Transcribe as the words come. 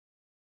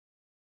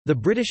The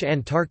British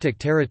Antarctic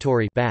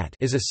Territory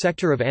is a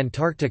sector of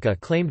Antarctica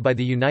claimed by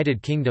the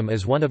United Kingdom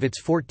as one of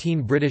its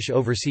 14 British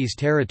overseas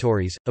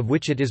territories, of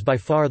which it is by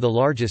far the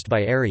largest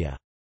by area.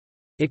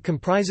 It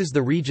comprises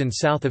the region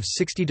south of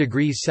 60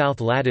 degrees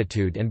south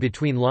latitude and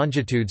between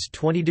longitudes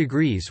 20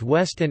 degrees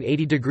west and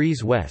 80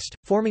 degrees west,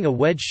 forming a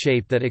wedge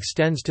shape that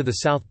extends to the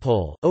South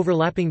Pole,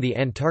 overlapping the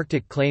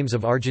Antarctic claims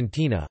of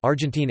Argentina,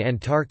 Argentine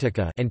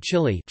Antarctica, and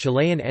Chile,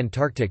 Chilean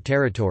Antarctic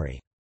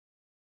Territory.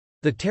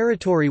 The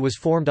territory was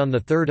formed on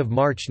 3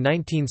 March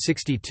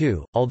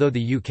 1962, although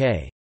the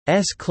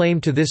UK's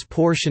claim to this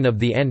portion of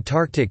the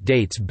Antarctic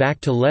dates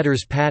back to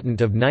letters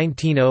patent of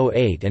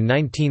 1908 and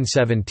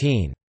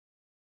 1917.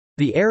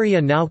 The area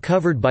now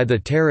covered by the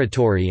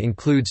territory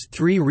includes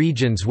 3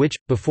 regions which,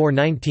 before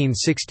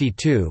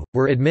 1962,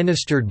 were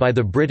administered by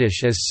the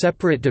British as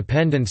separate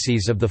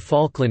dependencies of the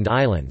Falkland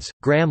Islands,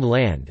 Graham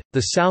Land,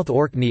 the South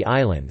Orkney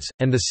Islands,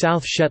 and the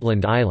South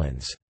Shetland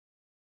Islands.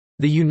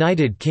 The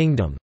United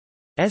Kingdom's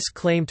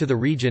claim to the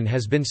region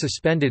has been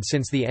suspended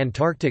since the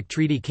Antarctic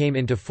Treaty came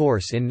into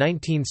force in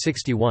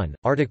 1961,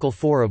 Article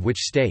 4 of which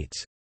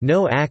states,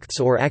 "No acts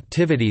or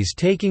activities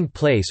taking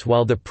place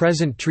while the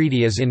present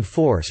treaty is in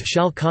force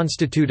shall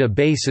constitute a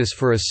basis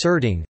for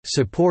asserting,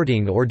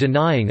 supporting or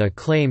denying a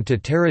claim to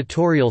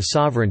territorial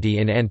sovereignty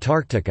in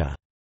Antarctica.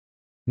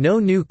 No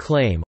new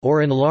claim,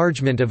 or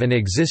enlargement of an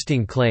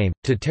existing claim,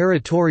 to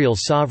territorial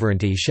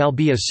sovereignty shall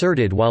be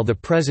asserted while the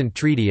present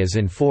treaty is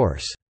in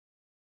force."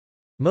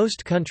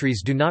 Most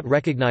countries do not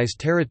recognize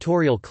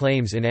territorial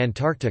claims in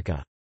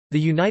Antarctica.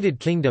 The United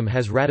Kingdom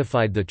has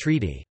ratified the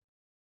treaty.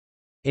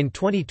 In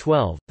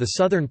 2012, the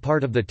southern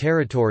part of the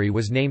territory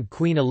was named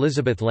Queen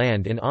Elizabeth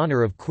Land in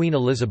honour of Queen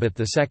Elizabeth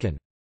II.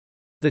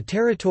 The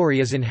territory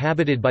is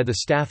inhabited by the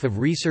staff of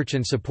research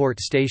and support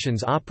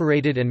stations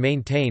operated and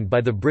maintained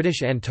by the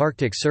British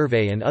Antarctic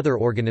Survey and other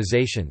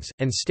organisations,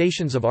 and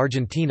stations of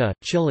Argentina,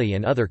 Chile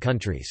and other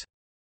countries.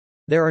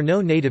 There are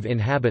no native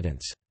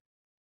inhabitants.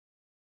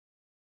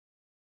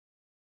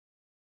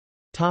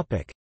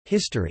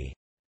 History.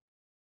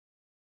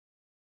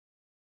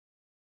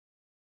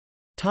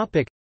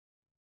 The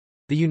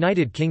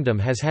United Kingdom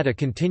has had a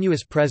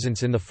continuous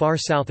presence in the far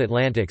South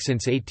Atlantic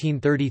since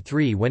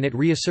 1833 when it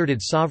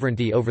reasserted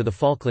sovereignty over the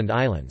Falkland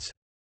Islands.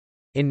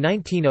 In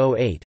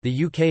 1908,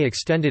 the UK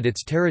extended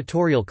its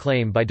territorial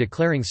claim by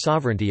declaring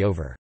sovereignty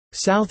over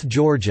South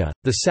Georgia,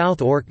 the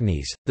South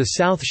Orkneys, the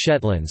South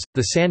Shetlands,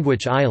 the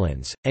Sandwich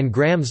Islands, and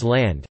Graham's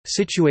Land,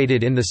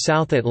 situated in the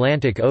South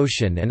Atlantic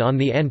Ocean and on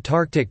the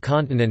Antarctic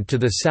continent to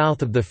the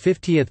south of the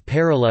 50th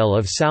parallel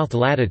of south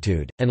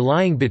latitude, and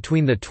lying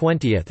between the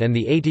 20th and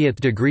the 80th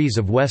degrees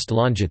of west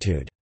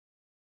longitude.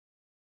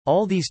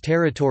 All these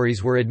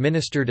territories were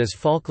administered as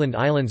Falkland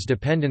Islands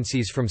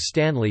dependencies from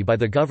Stanley by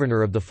the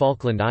Governor of the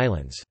Falkland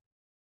Islands.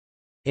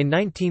 In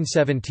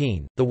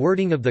 1917, the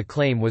wording of the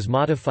claim was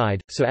modified,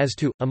 so as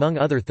to, among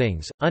other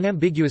things,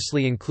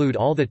 unambiguously include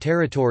all the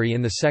territory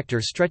in the sector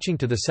stretching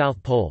to the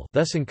South Pole,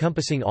 thus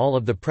encompassing all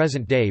of the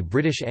present-day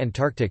British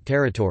Antarctic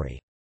Territory.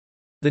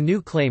 The new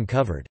claim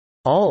covered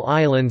all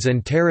islands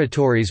and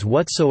territories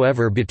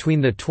whatsoever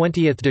between the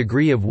 20th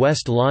degree of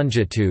west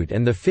longitude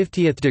and the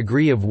 50th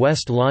degree of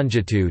west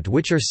longitude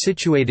which are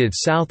situated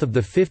south of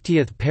the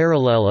 50th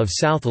parallel of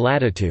south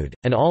latitude,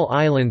 and all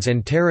islands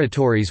and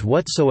territories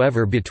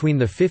whatsoever between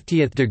the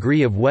 50th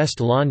degree of west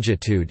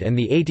longitude and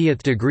the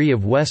 80th degree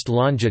of west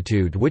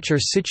longitude which are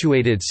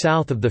situated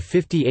south of the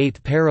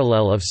 58th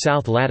parallel of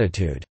south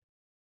latitude.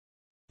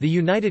 The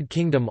United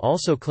Kingdom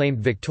also claimed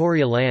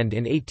Victoria Land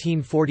in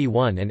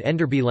 1841 and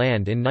Enderby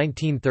Land in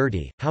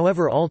 1930,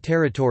 however all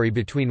territory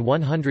between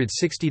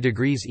 160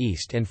 degrees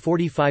east and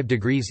 45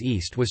 degrees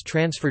east was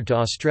transferred to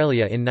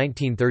Australia in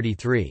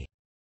 1933.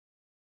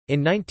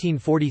 In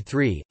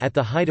 1943, at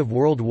the height of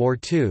World War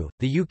II,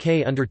 the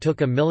UK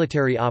undertook a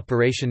military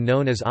operation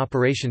known as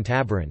Operation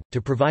Tabarin,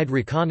 to provide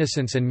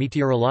reconnaissance and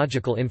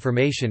meteorological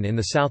information in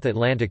the South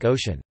Atlantic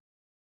Ocean.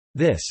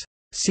 This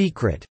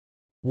secret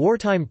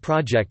wartime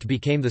project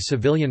became the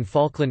civilian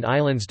Falkland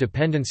Islands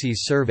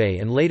Dependencies Survey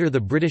and later the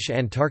British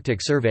Antarctic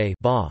Survey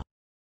 (BA).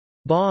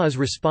 BA is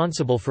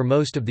responsible for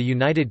most of the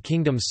United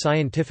Kingdom's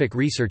scientific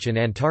research in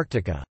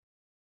Antarctica.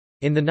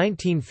 In the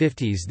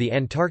 1950s the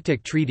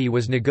Antarctic Treaty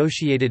was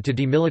negotiated to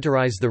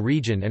demilitarize the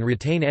region and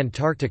retain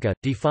Antarctica,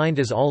 defined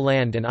as all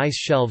land and ice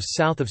shelves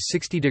south of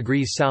 60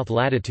 degrees south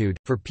latitude,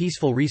 for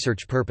peaceful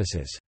research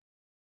purposes.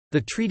 The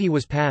treaty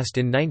was passed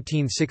in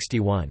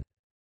 1961.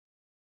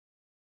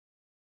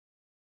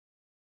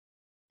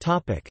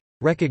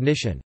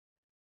 Recognition.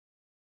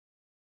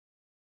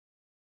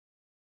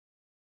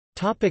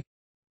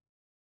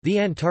 The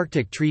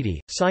Antarctic Treaty,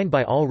 signed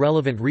by all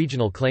relevant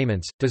regional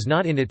claimants, does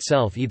not in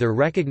itself either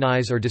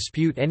recognize or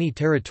dispute any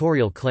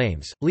territorial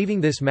claims, leaving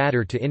this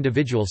matter to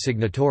individual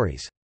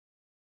signatories.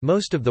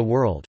 Most of the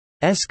world's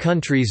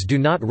countries do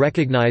not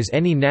recognize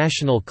any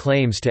national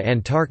claims to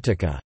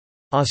Antarctica.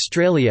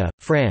 Australia,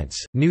 France,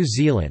 New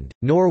Zealand,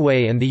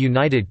 Norway and the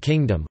United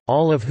Kingdom,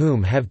 all of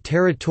whom have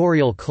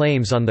territorial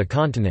claims on the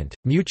continent,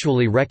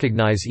 mutually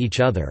recognise each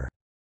other's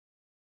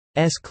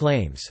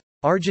claims.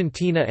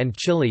 Argentina and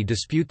Chile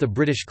dispute the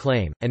British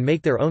claim, and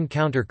make their own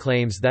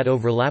counter-claims that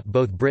overlap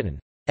both Britain's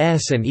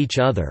and each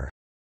other's.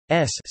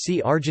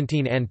 See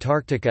Argentine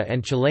Antarctica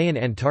and Chilean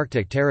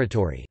Antarctic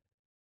Territory.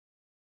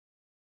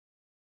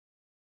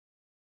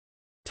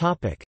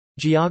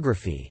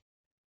 Geography.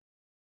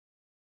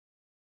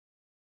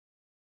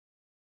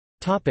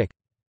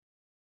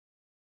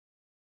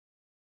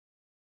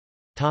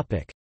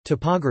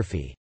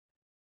 Topography.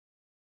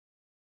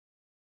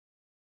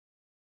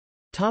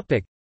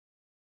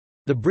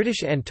 The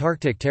British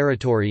Antarctic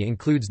Territory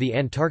includes the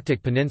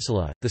Antarctic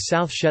Peninsula, the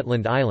South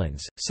Shetland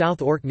Islands,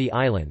 South Orkney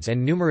Islands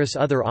and numerous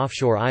other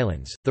offshore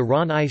islands, the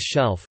Ron Ice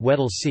Shelf,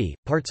 Weddell Sea,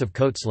 parts of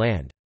Coates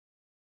Land.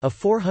 A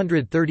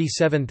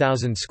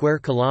 437,000 square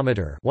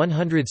kilometer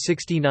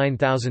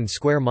 (169,000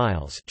 square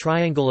miles)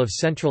 triangle of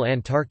central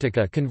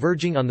Antarctica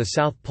converging on the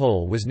South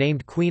Pole was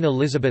named Queen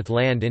Elizabeth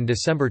Land in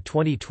December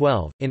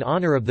 2012 in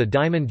honor of the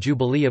Diamond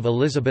Jubilee of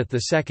Elizabeth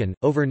II.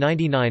 Over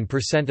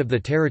 99% of the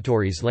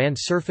territory's land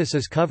surface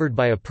is covered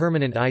by a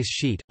permanent ice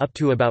sheet, up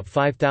to about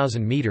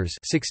 5,000 meters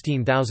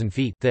 (16,000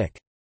 feet) thick.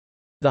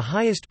 The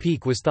highest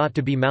peak was thought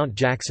to be Mount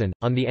Jackson,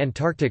 on the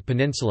Antarctic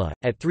Peninsula,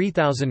 at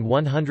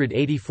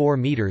 3,184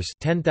 meters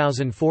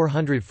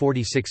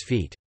 (10,446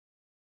 feet).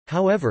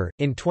 However,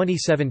 in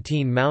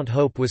 2017 Mount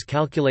Hope was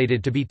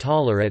calculated to be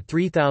taller at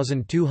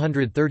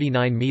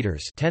 3,239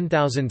 meters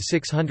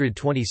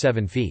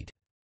 (10,627 feet).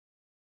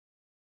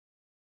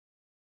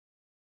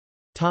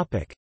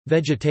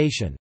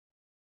 Vegetation.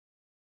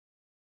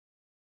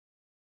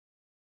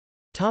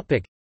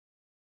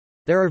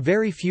 There are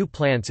very few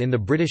plants in the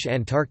British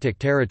Antarctic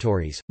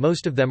territories,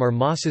 most of them are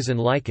mosses and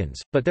lichens,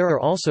 but there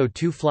are also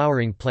two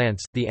flowering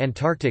plants, the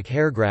Antarctic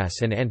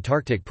hairgrass and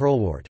Antarctic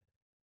pearlwort.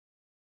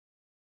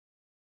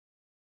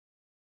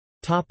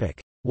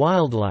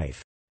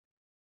 Wildlife.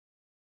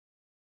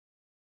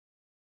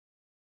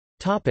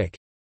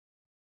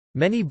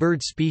 Many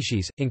bird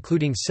species,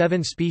 including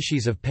 7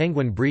 species of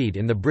penguin, breed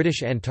in the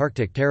British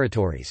Antarctic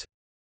territories.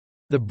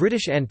 The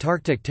British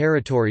Antarctic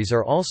territories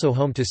are also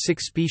home to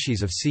 6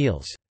 species of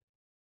seals.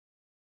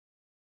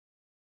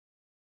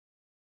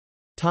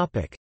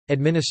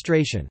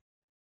 Administration.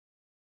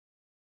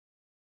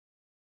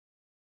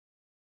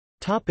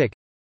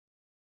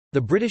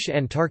 The British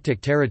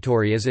Antarctic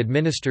Territory is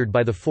administered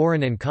by the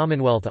Foreign and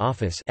Commonwealth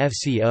Office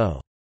 (FCO).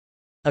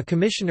 A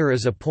commissioner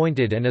is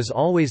appointed and is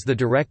always the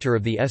director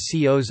of the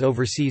FCO's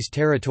Overseas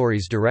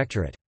Territories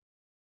Directorate.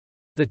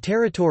 The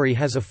territory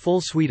has a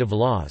full suite of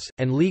laws,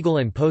 and legal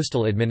and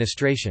postal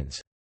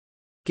administrations.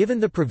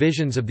 Given the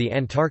provisions of the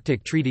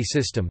Antarctic Treaty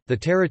System, the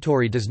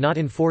territory does not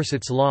enforce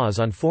its laws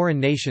on foreign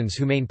nations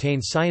who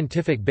maintain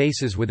scientific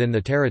bases within the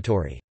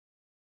territory.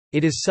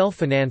 It is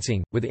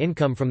self-financing, with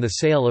income from the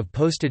sale of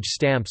postage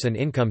stamps and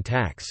income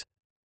tax.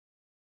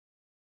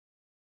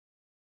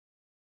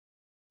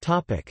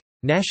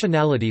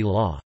 Nationality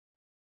law.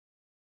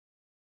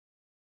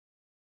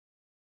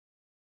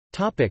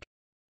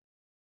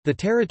 The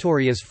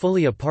territory is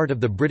fully a part of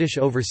the British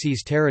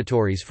Overseas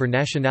Territories for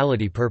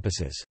nationality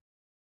purposes.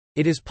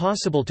 It is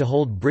possible to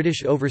hold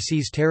British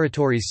Overseas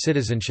Territories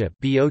citizenship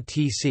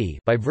 (BOTC)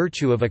 by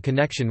virtue of a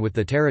connection with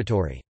the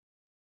territory.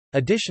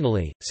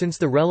 Additionally, since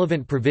the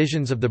relevant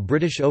provisions of the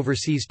British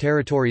Overseas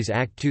Territories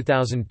Act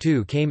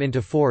 2002 came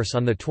into force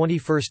on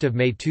 21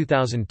 May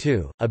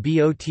 2002, a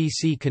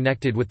BOTC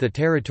connected with the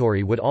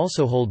territory would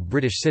also hold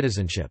British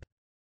citizenship.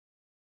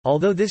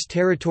 Although this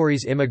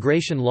territory's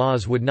immigration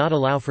laws would not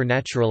allow for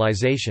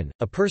naturalisation,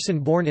 a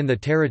person born in the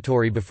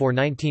territory before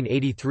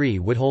 1983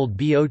 would hold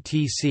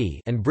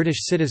BOTC and British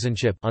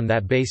citizenship on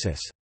that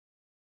basis.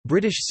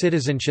 British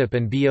citizenship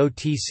and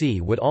BOTC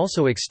would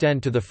also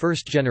extend to the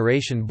first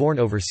generation born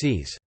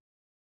overseas.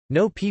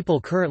 No people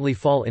currently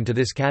fall into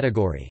this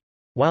category.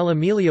 While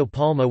Emilio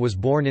Palma was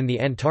born in the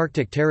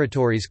Antarctic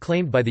territories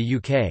claimed by the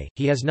UK,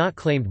 he has not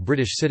claimed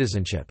British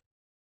citizenship.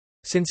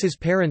 Since his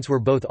parents were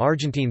both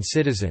Argentine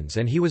citizens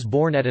and he was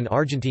born at an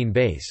Argentine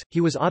base, he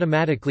was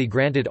automatically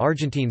granted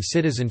Argentine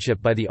citizenship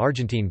by the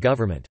Argentine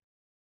government.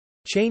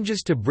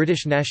 Changes to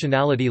British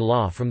nationality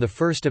law from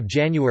 1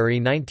 January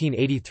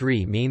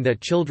 1983 mean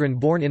that children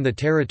born in the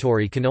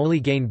territory can only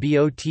gain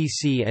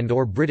BOTC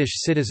and/or British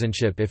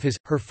citizenship if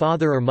his/her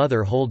father or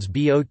mother holds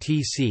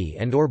BOTC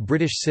and/or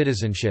British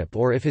citizenship,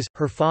 or if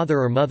his/her father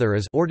or mother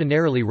is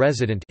ordinarily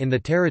resident in the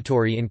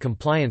territory in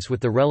compliance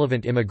with the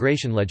relevant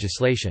immigration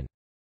legislation.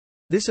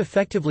 This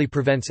effectively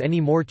prevents any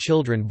more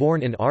children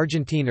born in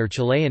Argentine or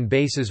Chilean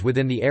bases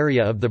within the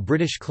area of the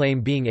British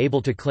claim being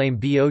able to claim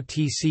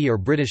BOTC or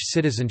British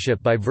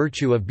citizenship by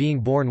virtue of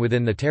being born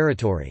within the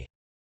territory.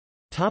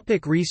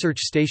 Research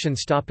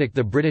stations.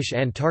 The British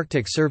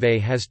Antarctic Survey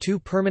has 2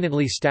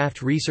 permanently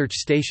staffed research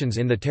stations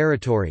in the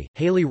territory.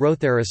 Haley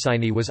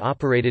Rotherasini was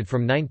operated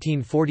from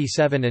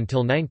 1947 until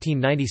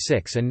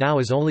 1996 and now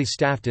is only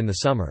staffed in the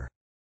summer.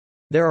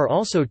 There are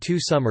also 2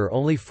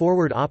 summer-only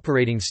forward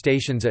operating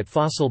stations at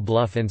Fossil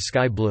Bluff and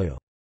Sky Blue.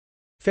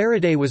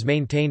 Faraday was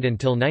maintained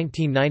until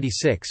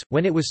 1996,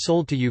 when it was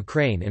sold to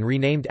Ukraine and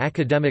renamed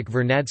Akademik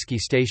Vernadsky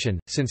Station.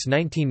 Since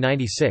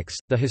 1996,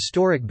 the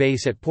historic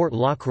base at Port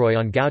Lockroy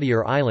on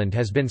Gaudier Island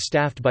has been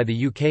staffed by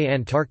the UK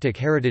Antarctic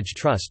Heritage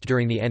Trust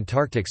during the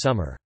Antarctic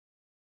summer.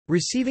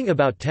 Receiving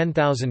about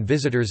 10,000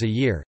 visitors a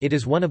year, it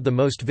is one of the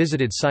most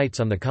visited sites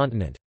on the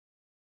continent.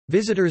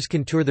 Visitors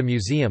can tour the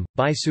museum,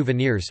 buy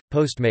souvenirs,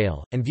 post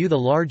mail, and view the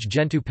large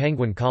Gentoo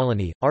penguin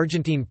colony.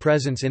 Argentine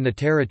presence in the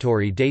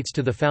territory dates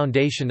to the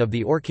foundation of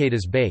the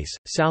Orcadas Base,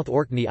 South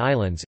Orkney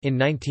Islands, in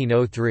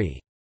 1903.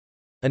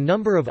 A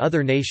number of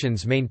other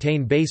nations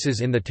maintain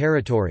bases in the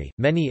territory,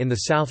 many in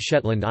the South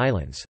Shetland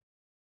Islands.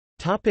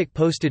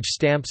 Postage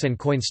stamps and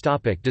coins.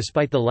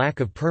 Despite the lack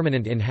of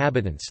permanent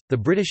inhabitants, the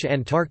British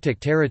Antarctic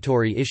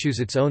Territory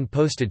issues its own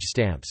postage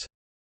stamps.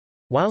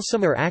 While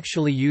some are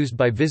actually used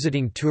by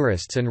visiting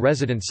tourists and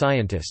resident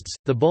scientists,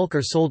 the bulk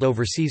are sold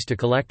overseas to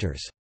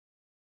collectors.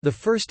 The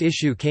first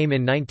issue came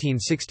in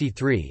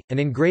 1963, an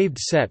engraved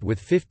set with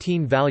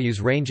 15 values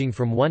ranging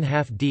from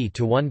 1/2 D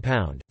to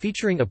 £1,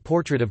 featuring a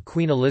portrait of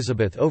Queen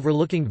Elizabeth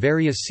overlooking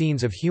various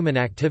scenes of human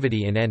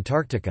activity in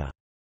Antarctica.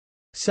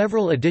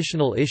 Several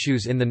additional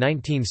issues in the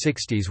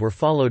 1960s were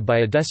followed by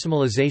a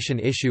decimalization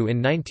issue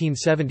in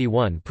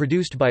 1971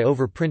 produced by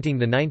overprinting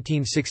the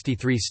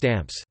 1963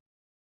 stamps.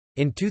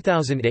 In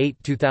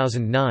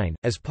 2008–2009,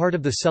 as part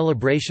of the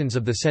celebrations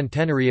of the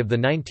centenary of the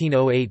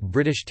 1908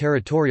 British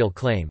territorial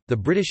claim, the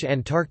British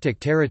Antarctic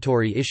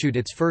Territory issued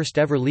its first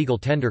ever legal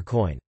tender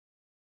coin.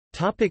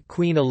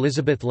 Queen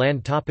Elizabeth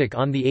Land.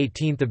 On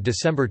 18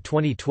 December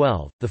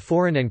 2012, the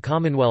Foreign and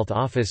Commonwealth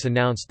Office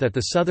announced that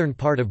the southern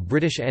part of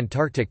British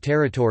Antarctic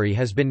Territory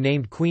has been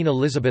named Queen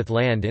Elizabeth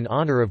Land in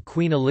honour of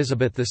Queen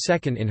Elizabeth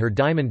II in her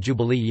Diamond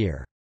Jubilee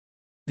year.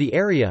 The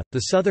area,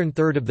 the southern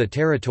third of the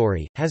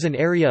territory, has an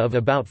area of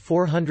about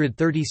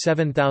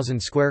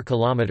 437,000 square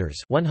kilometers,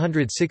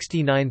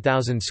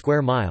 169,000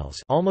 square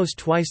miles, almost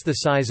twice the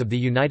size of the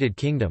United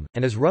Kingdom,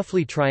 and is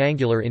roughly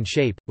triangular in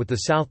shape, with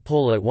the South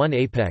Pole at one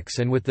apex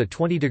and with the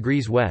 20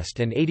 degrees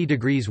west and 80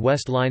 degrees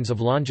west lines of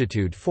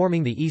longitude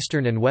forming the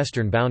eastern and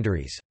western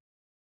boundaries.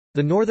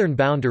 The northern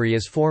boundary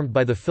is formed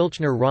by the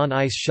Filchner-Ronne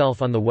ice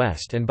shelf on the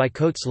west and by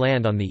Coates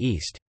Land on the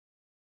east.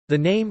 The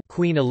name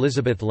Queen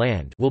Elizabeth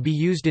Land will be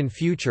used in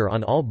future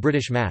on all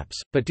British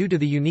maps, but due to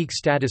the unique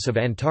status of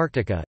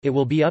Antarctica, it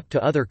will be up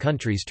to other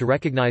countries to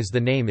recognise the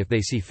name if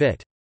they see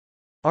fit.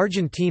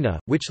 Argentina,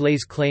 which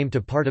lays claim to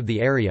part of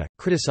the area,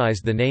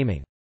 criticised the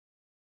naming.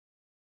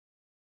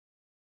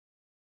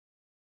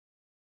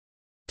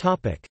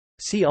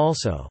 See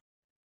also: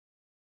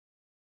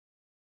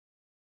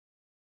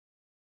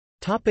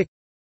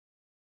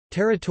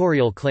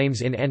 Territorial claims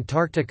in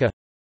Antarctica,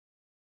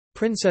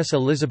 Princess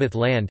Elizabeth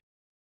Land,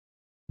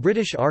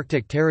 British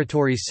Arctic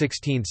Territories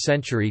 16th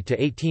century to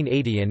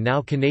 1880 and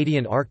now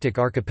Canadian Arctic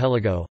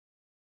Archipelago,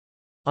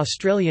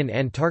 Australian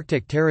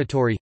Antarctic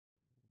Territory,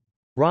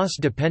 Ross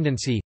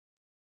Dependency,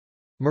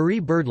 Marie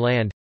Byrd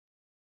Land,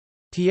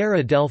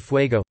 Tierra del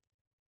Fuego.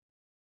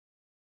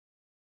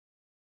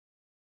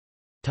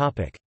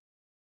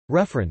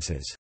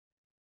 References.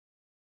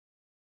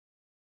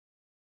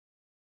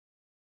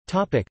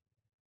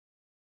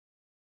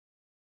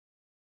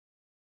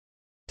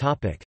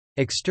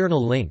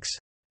 External links.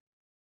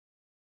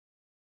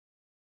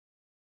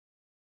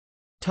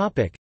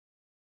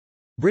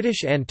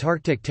 British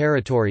Antarctic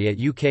Territory at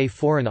UK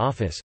Foreign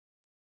Office,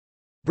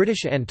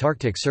 British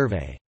Antarctic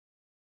Survey.